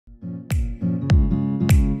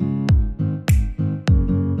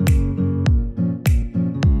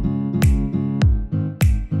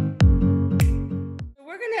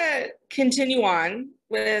continue on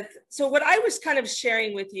with, so what I was kind of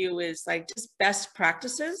sharing with you is like just best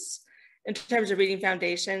practices in terms of reading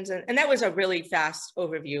foundations. And that was a really fast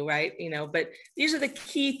overview, right? You know, but these are the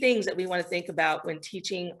key things that we want to think about when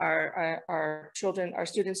teaching our children, our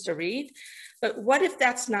students to read. But what if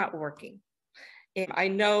that's not working? And I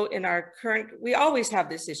know in our current, we always have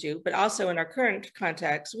this issue, but also in our current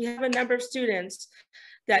context, we have a number of students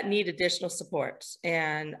that need additional supports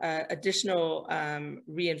and additional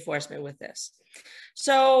reinforcement with this.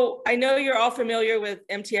 So I know you're all familiar with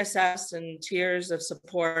MTSS and tiers of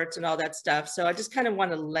supports and all that stuff. So I just kind of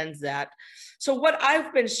want to lens that. So what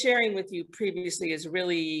I've been sharing with you previously is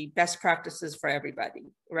really best practices for everybody,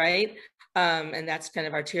 right? And that's kind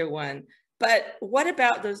of our tier 1. But what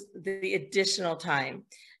about the additional time?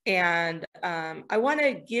 And I want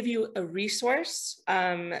to give you a resource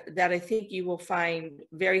that I think you will find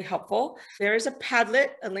very helpful. There is a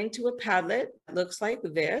Padlet, a link to a Padlet that looks like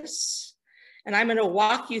this. And I'm going to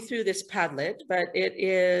walk you through this Padlet, but it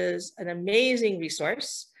is an amazing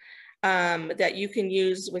resource that you can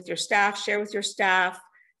use with your staff, share with your staff,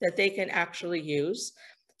 that they can actually use.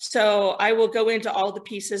 So I will go into all the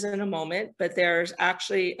pieces in a moment, but there's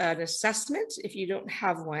actually an assessment if you don't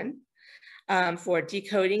have one for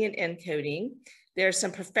decoding and encoding. There's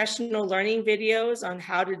some professional learning videos on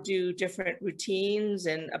how to do different routines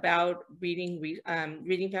and about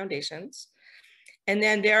reading foundations. And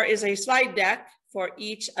then there is a slide deck for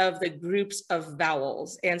each of the groups of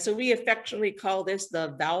vowels. And so we affectionately call this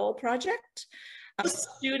the vowel project.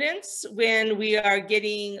 Students, when we are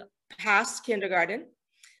getting past kindergarten,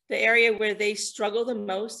 the area where they struggle the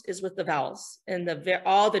most is with the vowels and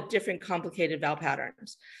all the different complicated vowel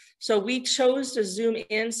patterns. So we chose to zoom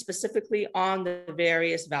in specifically on the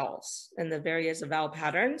various vowels and the various vowel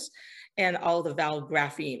patterns and all the vowel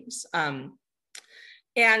graphemes.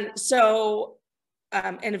 And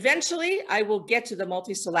eventually I will get to the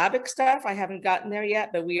multisyllabic stuff. I haven't gotten there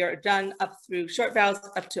yet, but we are done up through short vowels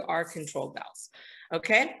up to our controlled vowels.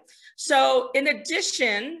 Okay. So in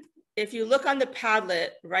addition, if you look on the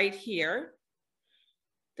Padlet right here,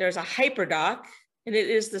 there's a hyperdoc, and it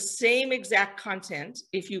is the same exact content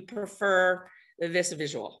if you prefer this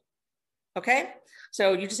visual. Okay.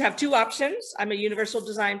 So you just have 2 options. I'm a universal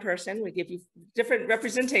design person. We give you different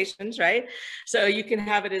representations, right? So you can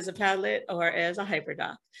have it as a Padlet or as a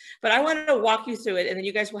hyperdoc. But I want to walk you through it, and then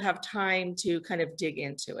you guys will have time to kind of dig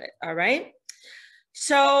into it. All right.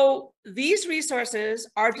 So these resources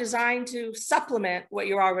are designed to supplement what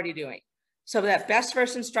you're already doing. So that best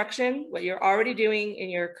first instruction, what you're already doing in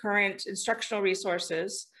your current instructional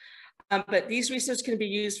resources, but these resources can be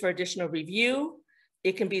used for additional review.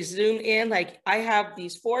 It can be zoomed in. Like I have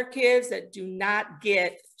these 4 kids that do not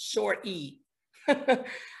get short E.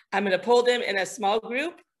 I'm going to pull them in a small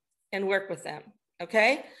group and work with them.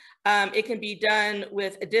 Okay. It can be done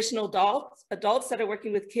with additional adults that are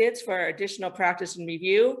working with kids for additional practice and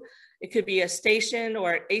review. It could be a station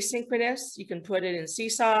or asynchronous. You can put it in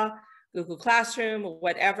Seesaw, Google Classroom, or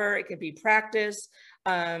whatever. It can be practice.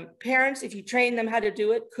 Parents, if you train them how to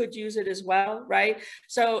do it, could use it as well, right?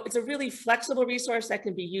 So it's a really flexible resource that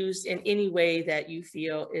can be used in any way that you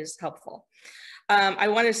feel is helpful. I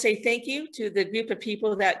want to say thank you to the group of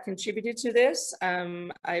people that contributed to this.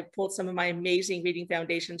 I pulled some of my amazing Reading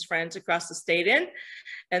Foundations friends across the state in,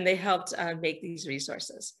 and they helped make these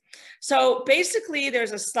resources. So basically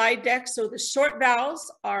there's a slide deck. So the short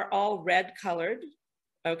vowels are all red colored,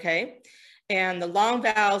 okay? And the long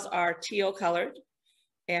vowels are teal colored.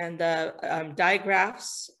 And the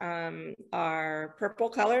digraphs are purple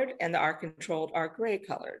colored, and the R controlled are gray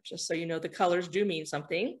colored, just so you know the colors do mean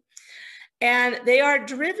something. And they are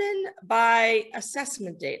driven by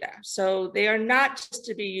assessment data. So they are not just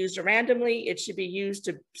to be used randomly. It should be used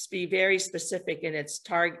to be very specific in its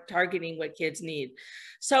targeting what kids need.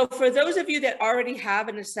 So for those of you that already have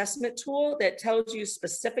an assessment tool that tells you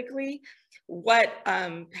specifically what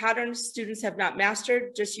patterns students have not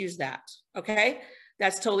mastered, just use that, okay?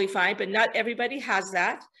 That's totally fine, but not everybody has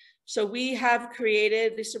that. So we have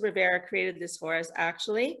created, Lisa Rivera created this for us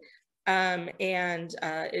actually.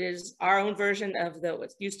 It is our own version of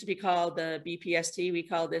what used to be called the BPST. We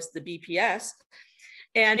call this the BPS.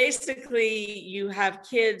 And basically you have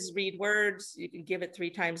kids read words. You can give it 3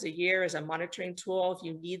 times a year as a monitoring tool if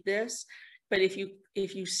you need this. But if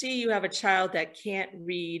you see you have a child that can't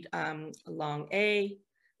read a long A,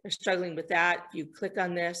 they're struggling with that, if you click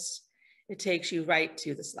on this, it takes you right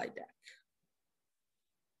to the slide deck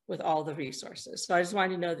with all the resources. So I just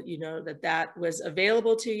wanted to know that you know that that was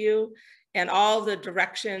available to you, and all the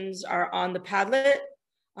directions are on the Padlet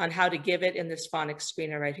on how to give it in this phonics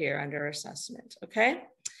screener right here under assessment, okay?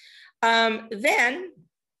 Then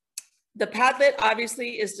The Padlet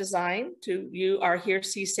obviously is designed to you are hear,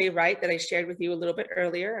 see, say, write that I shared with you a little bit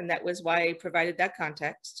earlier, and that was why I provided that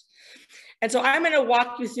context. And so I'm going to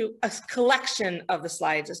walk you through a collection of the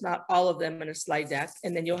slides. It's not all of them in a slide deck,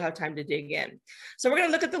 and then you'll have time to dig in. So we're going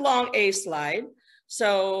to look at the long A slide.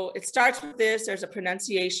 So it starts with this. There's a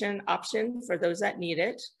pronunciation option for those that need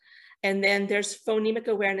it. And then there's phonemic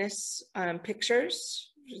awareness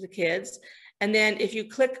pictures for the kids. And then if you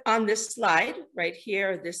click on this slide right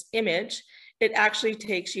here, this image, it actually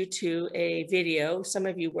takes you to a video. Some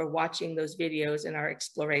of you were watching those videos in our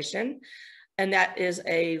exploration. And that is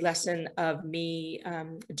a lesson of me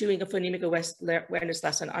doing a phonemic awareness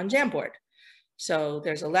lesson on Jamboard. So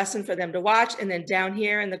there's a lesson for them to watch. And then down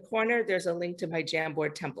here in the corner, there's a link to my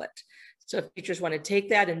Jamboard template. So if teachers want to take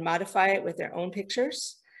that and modify it with their own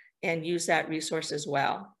pictures and use that resource as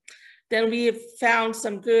well. Then we have found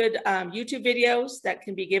some good YouTube videos that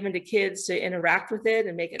can be given to kids to interact with it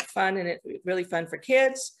and make it fun, and it's really fun for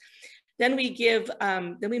kids. Then we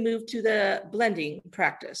move to the blending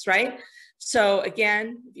practice, right? So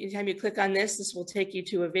again, anytime you click on this, this will take you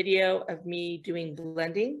to a video of me doing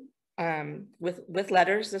blending with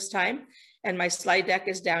letters this time. And my slide deck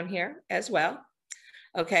is down here as well.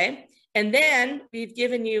 Okay. And then we've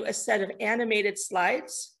given you a set of animated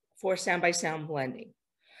slides for sound by sound blending.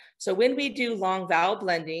 So when we do long vowel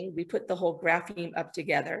blending, we put the whole grapheme up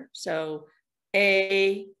together. So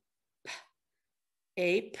ape,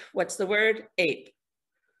 what's the word? Ape.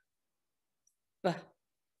 B,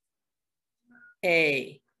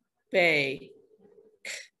 a, bay,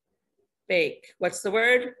 k, bake. What's the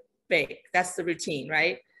word? Bake. That's the routine,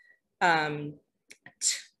 right? T,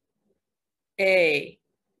 a,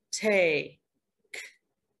 tay, k,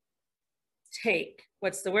 take.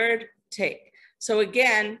 What's the word? Take. So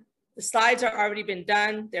again, the slides are already been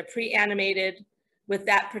done. They're pre-animated with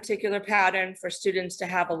that particular pattern for students to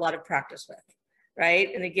have a lot of practice with, right?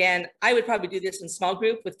 And again, I would probably do this in small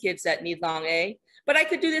group with kids that need long A, but I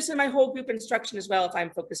could do this in my whole group instruction as well if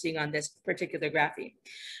I'm focusing on this particular grapheme.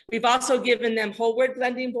 We've also given them whole word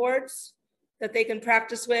blending boards that they can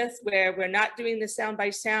practice with, where we're not doing the sound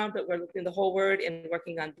by sound, but we're looking at the whole word and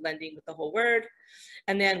working on blending with the whole word.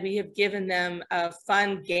 And then we have given them a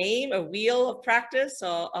fun game, a wheel of practice.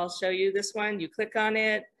 So I'll show you this one. You click on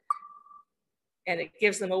it and it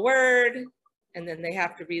gives them a word, and then they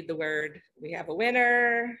have to read the word. We have a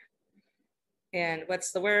winner, and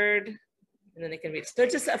what's the word? And then they can read. So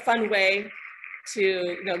it's just a fun way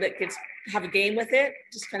to, let kids have a game with it,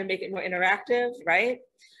 just kind of make it more interactive, right?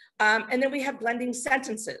 And then we have blending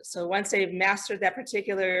sentences. So once they've mastered that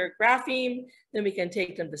particular grapheme, then we can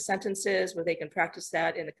take them to sentences where they can practice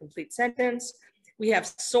that in a complete sentence. We have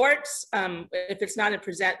sorts. If it's not in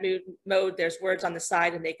present mode, there's words on the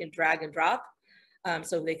side and they can drag and drop.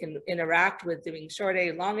 So they can interact with doing short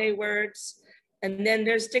A, long A words. And then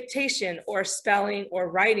there's dictation or spelling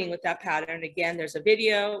or writing with that pattern. Again, there's a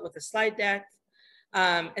video with a slide deck.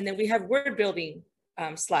 And then we have word building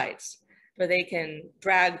slides, where they can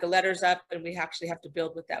drag the letters up and we actually have to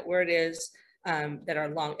build what that word is, that are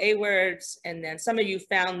long A words. And then some of you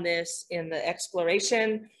found this in the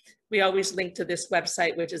exploration. We always link to this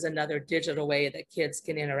website, which is another digital way that kids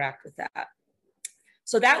can interact with that.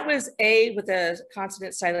 So that was A with a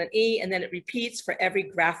consonant silent E, and then it repeats for every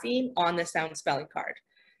grapheme on the sound spelling card.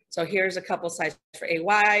 So here's a couple slides for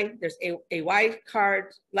AY. There's AY card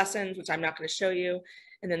lessons, which I'm not going to show you.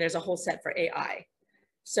 And then there's a whole set for AI.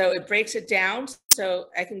 So it breaks it down so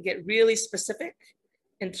I can get really specific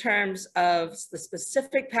in terms of the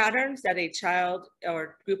specific patterns that a child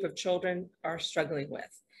or group of children are struggling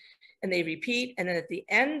with. And they repeat. And then at the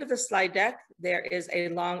end of the slide deck, there is a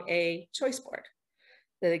long A choice board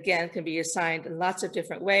that again can be assigned in lots of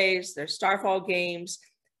different ways. There's starfall games.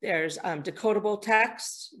 There's decodable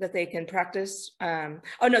text that they can practice.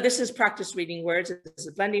 Oh no, this is practice reading words. This is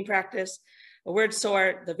a blending practice. A word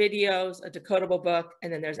sort, the videos, a decodable book,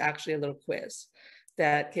 and then there's actually a little quiz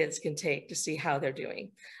that kids can take to see how they're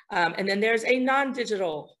doing. And then there's a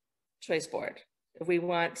non-digital choice board if we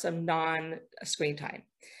want some non-screen time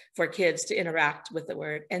for kids to interact with the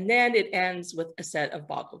word. And then it ends with a set of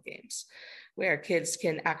boggle games where kids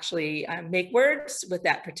can actually make words with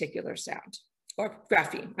that particular sound or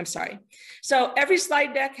grapheme, I'm sorry. So every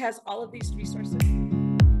slide deck has all of these resources.